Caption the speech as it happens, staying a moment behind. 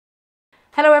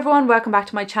Hello everyone, welcome back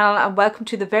to my channel and welcome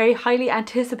to the very highly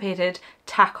anticipated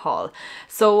TACK haul.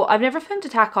 So I've never filmed a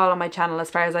TACK haul on my channel as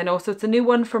far as I know, so it's a new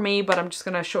one for me, but I'm just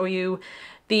going to show you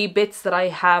the bits that I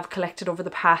have collected over the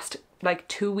past like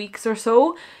 2 weeks or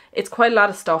so. It's quite a lot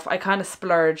of stuff. I kind of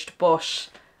splurged, but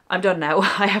I'm done now.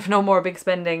 I have no more big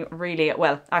spending really.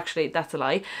 Well, actually that's a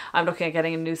lie. I'm looking at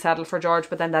getting a new saddle for George,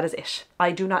 but then that is it.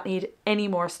 I do not need any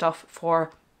more stuff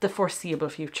for the foreseeable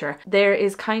future. There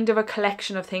is kind of a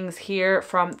collection of things here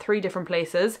from 3 different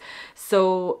places.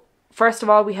 So first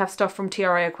of all, we have stuff from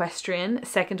TRI Equestrian.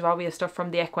 Second of all, we have stuff from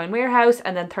the Equine warehouse.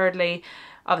 And then thirdly,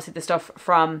 obviously the stuff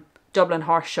from Dublin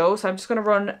Horse Show. So I'm just going to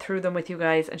run through them with you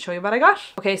guys and show you what I got.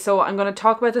 Okay, so I'm going to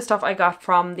talk about the stuff I got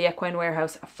from the Equine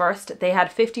warehouse first. They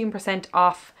had 15%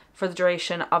 off for the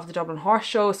duration of the Dublin Horse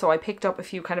Show, so I picked up a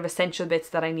few kind of essential bits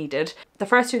that I needed. The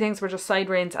first 2 things were just side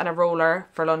reins and a roller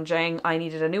for lunging. I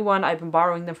needed a new one. I've been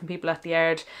borrowing them from people at the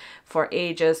yard for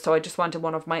ages, so I just wanted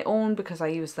one of my own because I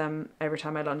use them every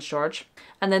time I lunge George.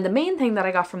 And then the main thing that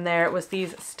I got from there was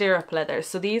these stirrup leathers.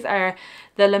 So these are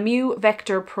the Lemieux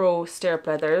Vector Pro stirrup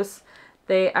leathers.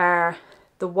 They are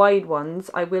the wide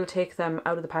ones. I will take them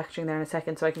out of the packaging there in a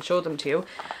second so I can show them to you.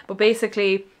 But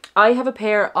basically, I have a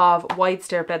pair of wide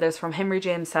stirrup leathers from Henry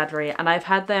James Saddlery and I've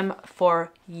had them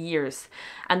for years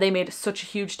and they made such a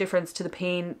huge difference to the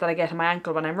pain that I get in my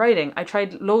ankle when I'm riding. I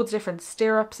tried loads of different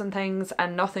stirrups and things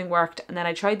and nothing worked, and then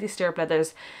I tried these stirrup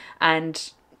leathers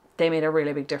and they made a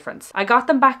really big difference. I got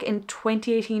them back in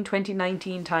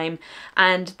 2018-2019 time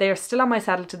and they're still on my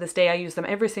saddle to this day. I use them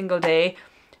every single day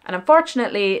and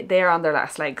unfortunately they're on their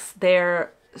last legs.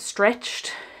 They're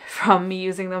stretched from me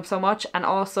using them so much, and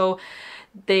also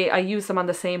I use them on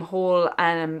the same hole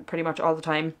pretty much all the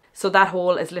time. So that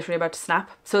hole is literally about to snap.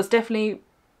 So it's definitely,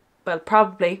 well,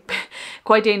 probably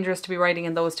quite dangerous to be riding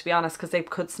in those, to be honest, because they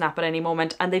could snap at any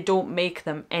moment, and they don't make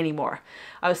them anymore.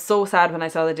 I was so sad when I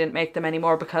saw they didn't make them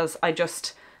anymore because I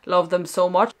just love them so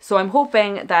much. So I'm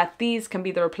hoping that these can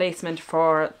be the replacement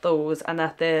for those and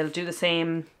that they'll do the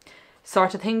same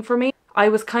sort of thing for me. I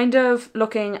was kind of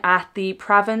looking at the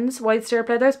Pravins wide stirrup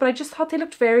leathers, but I just thought they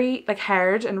looked very like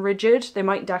hard and rigid. They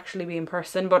mightn't actually be in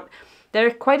person, but they're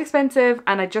quite expensive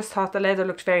and I just thought the leather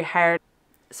looked very hard.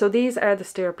 So these are the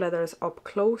stirrup leathers up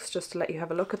close, just to let you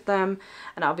have a look at them.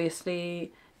 And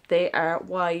obviously they are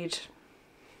wide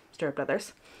stirrup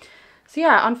leathers. So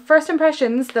yeah, on first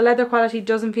impressions, the leather quality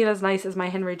doesn't feel as nice as my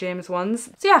Henry James ones.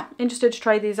 So yeah, interested to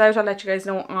try these out. I'll let you guys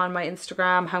know on my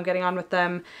Instagram how I'm getting on with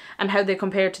them and how they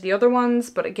compare to the other ones.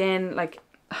 But again, like,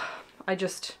 I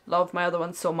just love my other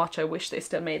ones so much. I wish they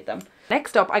still made them.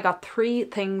 Next up, I got 3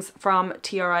 things from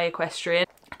TRI Equestrian.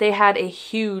 They had a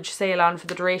huge sale on for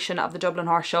the duration of the Dublin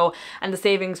Horse Show and the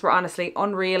savings were honestly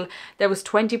unreal. There was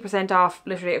 20% off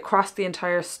literally across the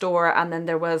entire store, and then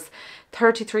there was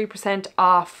 33%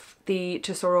 off the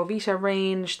Tesoro Vita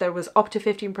range. There was up to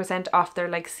 15% off their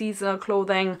like seasonal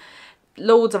clothing.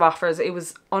 Loads of offers. It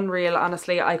was unreal.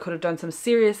 Honestly, I could have done some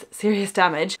serious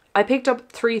damage. I picked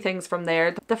up 3 things from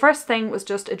there. The first thing was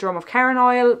just a drum of Cairn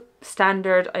oil,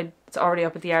 standard. It's already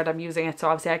up at the yard, I'm using it, so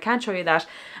obviously I can't show you that.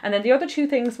 And then the other 2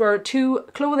 things were 2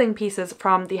 clothing pieces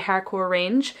from the Harcourt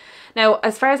range. Now,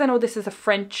 as far as I know, this is a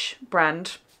French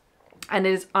brand and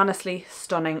it is honestly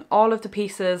stunning. All of the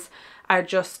pieces are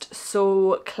just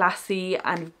so classy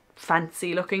and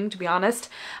fancy looking, to be honest,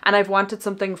 and I've wanted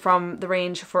something from the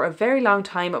range for a very long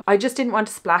time. I just didn't want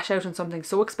to splash out on something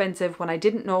so expensive when I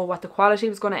didn't know what the quality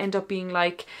was going to end up being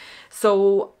like.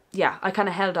 So yeah, I kind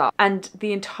of held off. And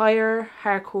the entire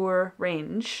Harcourt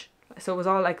range, so it was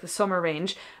all like the summer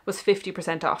range, was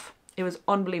 50% off. It was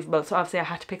unbelievable. So obviously I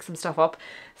had to pick some stuff up.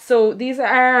 So these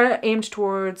are aimed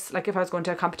towards like if I was going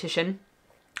to a competition.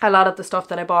 A lot of the stuff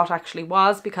that I bought actually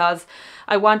was because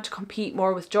I want to compete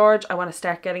more with George. I want to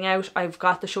start getting out. I've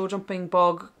got the show jumping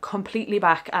bug completely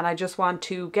back and I just want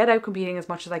to get out competing as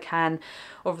much as I can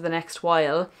over the next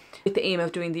while with the aim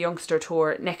of doing the youngster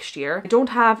tour next year. I don't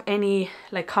have any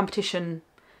like competition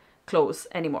clothes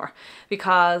anymore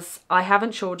because I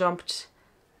haven't show jumped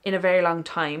in a very long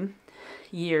time,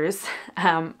 years,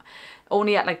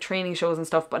 only at like training shows and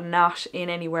stuff, but not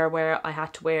in anywhere where I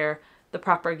had to wear the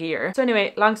proper gear. So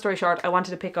anyway, long story short, I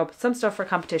wanted to pick up some stuff for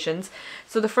competitions.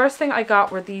 So the first thing I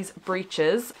got were these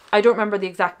breeches. I don't remember the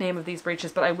exact name of these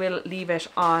breeches, but I will leave it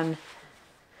on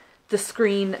the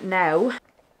screen now.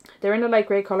 They're in a light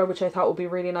grey colour, which I thought would be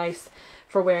really nice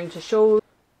for wearing to shows.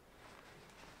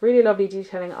 Really lovely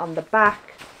detailing on the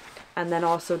back and then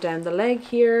also down the leg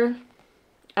here.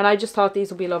 And I just thought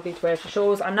these would be lovely to wear to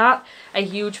shows. I'm not a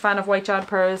huge fan of white jade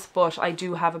purrs, but I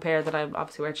do have a pair that I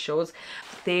obviously wear to shows.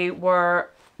 They were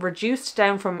reduced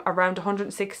down from around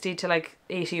 160 to like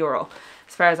 80 euro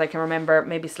as far as I can remember,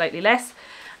 maybe slightly less.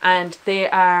 And they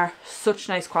are such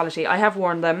nice quality. I have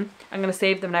worn them. I'm going to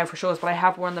save them now for shows, but I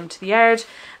have worn them to the yard,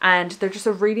 and they're just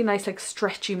a really nice like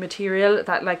stretchy material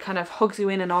that like kind of hugs you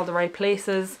in all the right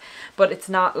places, but it's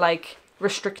not like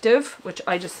restrictive, which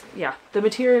I just, yeah, the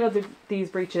material of these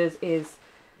breeches is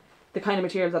the kind of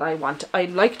material that I want. I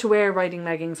like to wear riding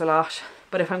leggings a lot,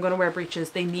 but if I'm going to wear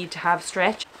breeches, they need to have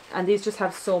stretch, and these just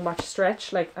have so much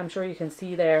stretch. Like I'm sure you can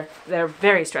see there, they're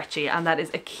very stretchy, and that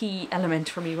is a key element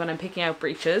for me when I'm picking out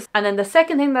breeches. And then the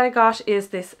second thing that I got is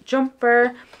this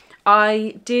jumper.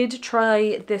 I did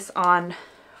try this on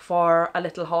for a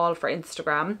little haul for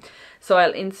Instagram, so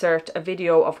I'll insert a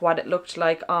video of what it looked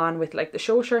like on with like the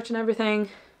show shirt and everything.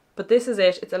 But this is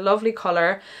it. It's a lovely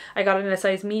colour. I got it in a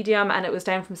size medium, and it was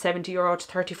down from 70 euro to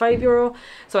 35 euro.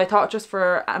 So I thought just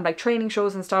for like training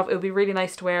shows and stuff, it would be really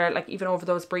nice to wear like even over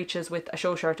those breeches with a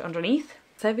show shirt underneath.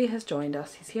 Sevi has joined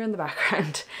us. He's here in the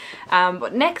background.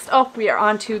 But next up, we are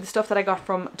on to the stuff that I got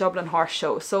from Dublin Horse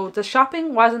Show. So the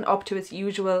shopping wasn't up to its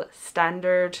usual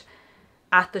standard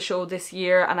at the show this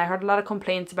year, and I heard a lot of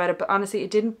complaints about it, but honestly it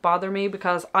didn't bother me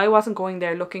because I wasn't going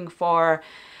there looking for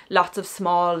lots of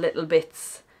small little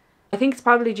bits. I think it's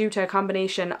probably due to a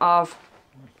combination of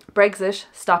Brexit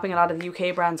stopping a lot of the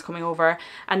UK brands coming over,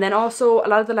 and then also a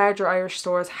lot of the larger Irish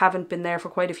stores haven't been there for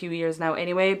quite a few years now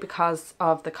anyway because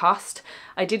of the cost.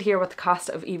 I did hear what the cost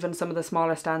of even some of the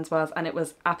smaller stands was, and it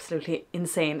was absolutely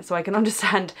insane. So I can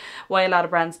understand why a lot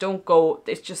of brands don't go,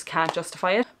 it just can't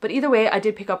justify it. But either way, I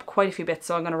did pick up quite a few bits,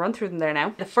 so I'm going to run through them there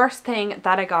now. The first thing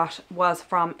that I got was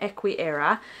from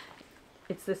Equine.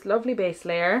 It's this lovely base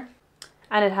layer,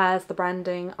 and it has the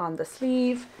branding on the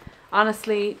sleeve.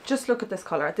 Honestly, just look at this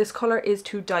colour. This colour is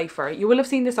to die for. You will have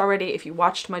seen this already if you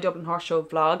watched my Dublin Horse Show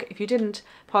vlog. If you didn't,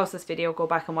 pause this video, go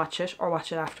back and watch it, or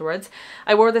watch it afterwards.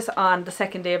 I wore this on the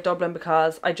second day of Dublin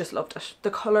because I just loved it.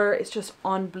 The colour is just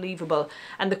unbelievable,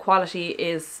 and the quality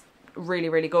is really,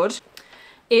 really good.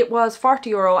 It was 40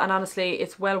 euro, and honestly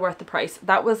it's well worth the price.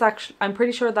 That was actually, I'm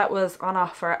pretty sure that was on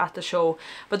offer at the show,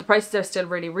 but the prices are still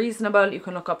really reasonable. You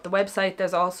can look up the website.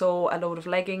 There's also a load of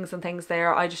leggings and things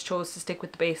there. I just chose to stick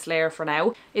with the base layer for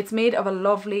now. It's made of a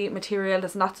lovely material.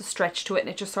 There's lots of stretch to it, and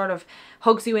it just sort of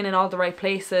hugs you in all the right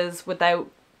places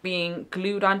without being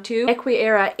glued onto.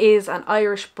 Equine is an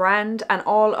Irish brand, and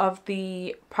all of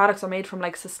the products are made from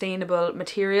like sustainable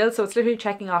materials, so it's literally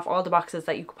checking off all the boxes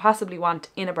that you could possibly want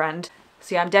in a brand.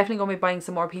 So yeah, I'm definitely going to be buying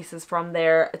some more pieces from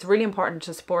there. It's really important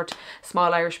to support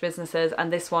small Irish businesses,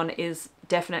 and this one is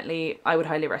definitely, I would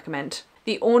highly recommend.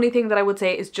 The only thing that I would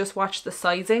say is just watch the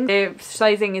sizing. The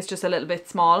sizing is just a little bit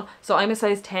small. So I'm a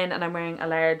size 10 and I'm wearing a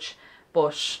large,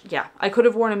 but yeah, I could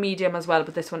have worn a medium as well,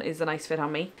 but this one is a nice fit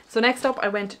on me. So next up I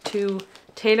went to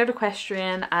Tailored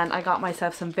Equestrian, and I got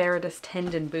myself some Veridis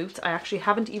tendon boots. I actually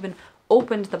haven't even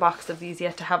opened the box of these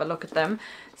yet to have a look at them.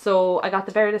 So I got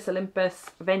the Veridis Olympus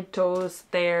Ventos.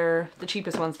 They're the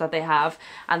cheapest ones that they have,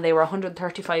 and they were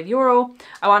 135 euro.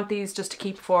 I want these just to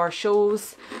keep for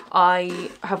shows. I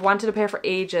have wanted a pair for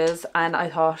ages, and I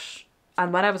thought,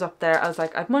 and when I was up there I was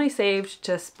like, I've money saved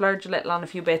to splurge a little on a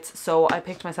few bits, so I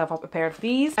picked myself up a pair of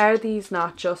these. Are these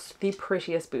not just the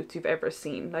prettiest boots you've ever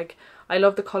seen? Like, I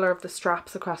love the colour of the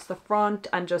straps across the front,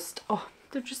 and just, oh,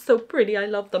 they're just so pretty. I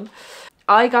love them.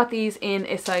 I got these in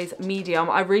a size medium.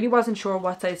 I really wasn't sure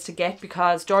what size to get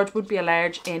because George would be a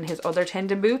large in his other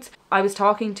tendon boots. I was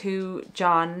talking to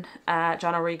John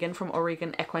O'Regan from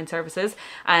O'Regan Equine Services,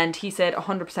 and he said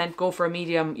 100% go for a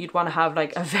medium. You'd want to have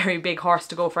like a very big horse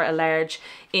to go for a large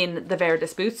in the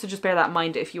Veridis boots, so just bear that in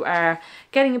mind if you are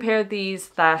getting a pair of these,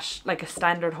 that like a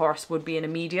standard horse would be in a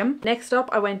medium. Next up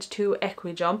I went to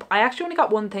Equijump. I actually only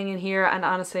got one thing in here, and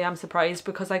honestly I'm surprised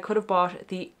because I could have bought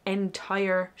the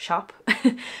entire shop.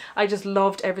 I just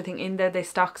loved everything in there. They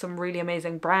stock some really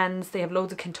amazing brands. They have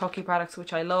loads of Kentucky products,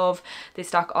 which I love. They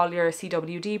stock all your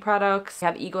CWD products. They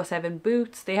have Ego 7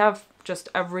 boots. They have just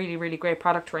a really, really great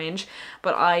product range.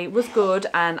 But I was good,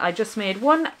 and I just made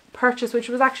one purchase, which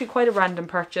was actually quite a random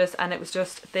purchase, and it was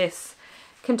just this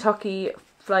Kentucky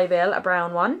fly veil, a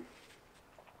brown one.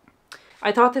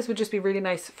 I thought this would just be really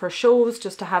nice for shows,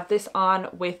 just to have this on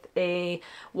with a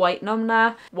white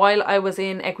numna. While I was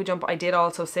in Equijump, I did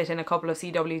also sit in a couple of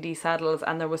CWD saddles,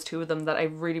 and there was two of them that I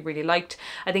really, really liked.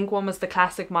 I think one was the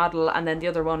classic model, and then the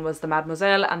other one was the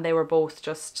Mademoiselle, and they were both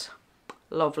just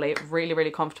lovely, really,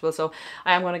 really comfortable. So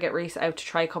I am going to get Reese out to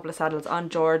try a couple of saddles on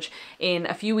George in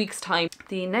a few weeks time.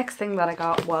 The next thing that I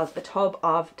got was a tub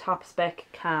of Top Spec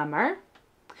Calmer.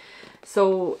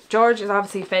 So George is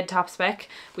obviously fed top spec.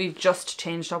 We've just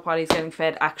changed up what he's getting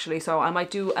fed actually, so I might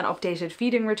do an updated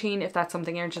feeding routine. If that's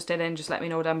something you're interested in, just let me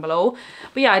know down below.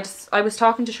 But yeah, I was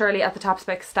talking to Shirley at the top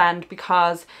spec stand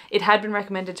because it had been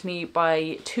recommended to me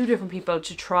by 2 different people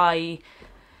to try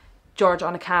George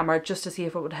on a camera just to see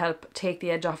if it would help take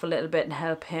the edge off a little bit and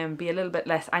help him be a little bit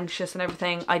less anxious and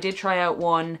everything. I did try out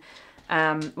one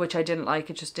which I didn't like.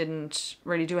 It just didn't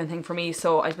really do anything for me.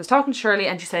 So I was talking to Shirley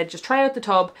and she said just try out the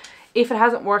tub. If it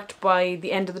hasn't worked by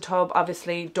the end of the tub,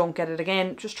 obviously don't get it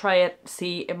again. Just try it,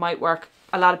 see, it might work.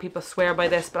 A lot of people swear by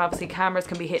this, but obviously cameras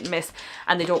can be hit and miss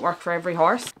and they don't work for every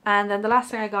horse. And then the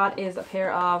last thing I got is a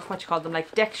pair of, what you call them,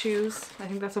 like deck shoes. I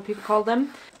think that's what people call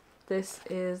them. This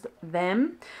is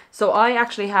them. So I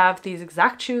actually have these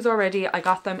exact shoes already. I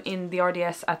got them in the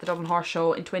RDS at the Dublin Horse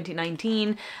Show in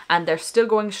 2019 and they're still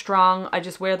going strong. I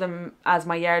just wear them as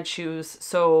my yard shoes,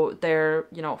 so they're,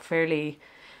 you know, fairly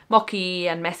mucky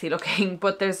and messy looking,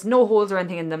 but there's no holes or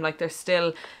anything in them. Like, they're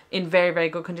still in very, very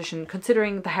good condition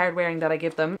considering the hard wearing that I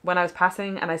give them. When I was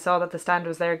passing and I saw that the stand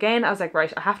was there again, I was like,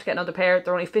 right, I have to get another pair.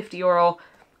 They're only €50.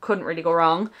 Couldn't really go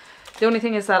wrong. The only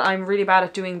thing is that I'm really bad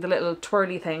at doing the little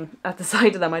twirly thing at the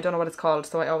side of them. I don't know what it's called,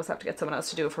 so I always have to get someone else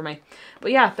to do it for me.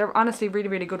 But yeah, they're honestly really,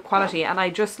 really good quality, and I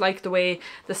just like the way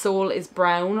the sole is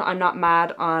brown. I'm not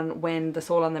mad on when the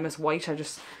sole on them is white. I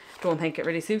just don't think it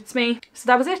really suits me. So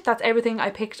that was it. That's everything I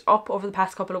picked up over the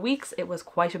past couple of weeks. It was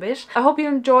quite a bit. I hope you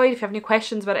enjoyed. If you have any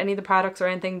questions about any of the products or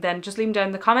anything, then just leave them down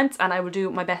in the comments and I will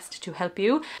do my best to help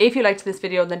you. If you liked this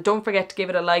video, then don't forget to give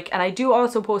it a like, and I do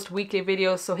also post weekly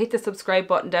videos, so hit the subscribe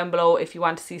button down below if you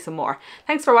want to see some more.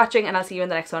 Thanks for watching and I'll see you in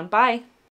the next one. Bye!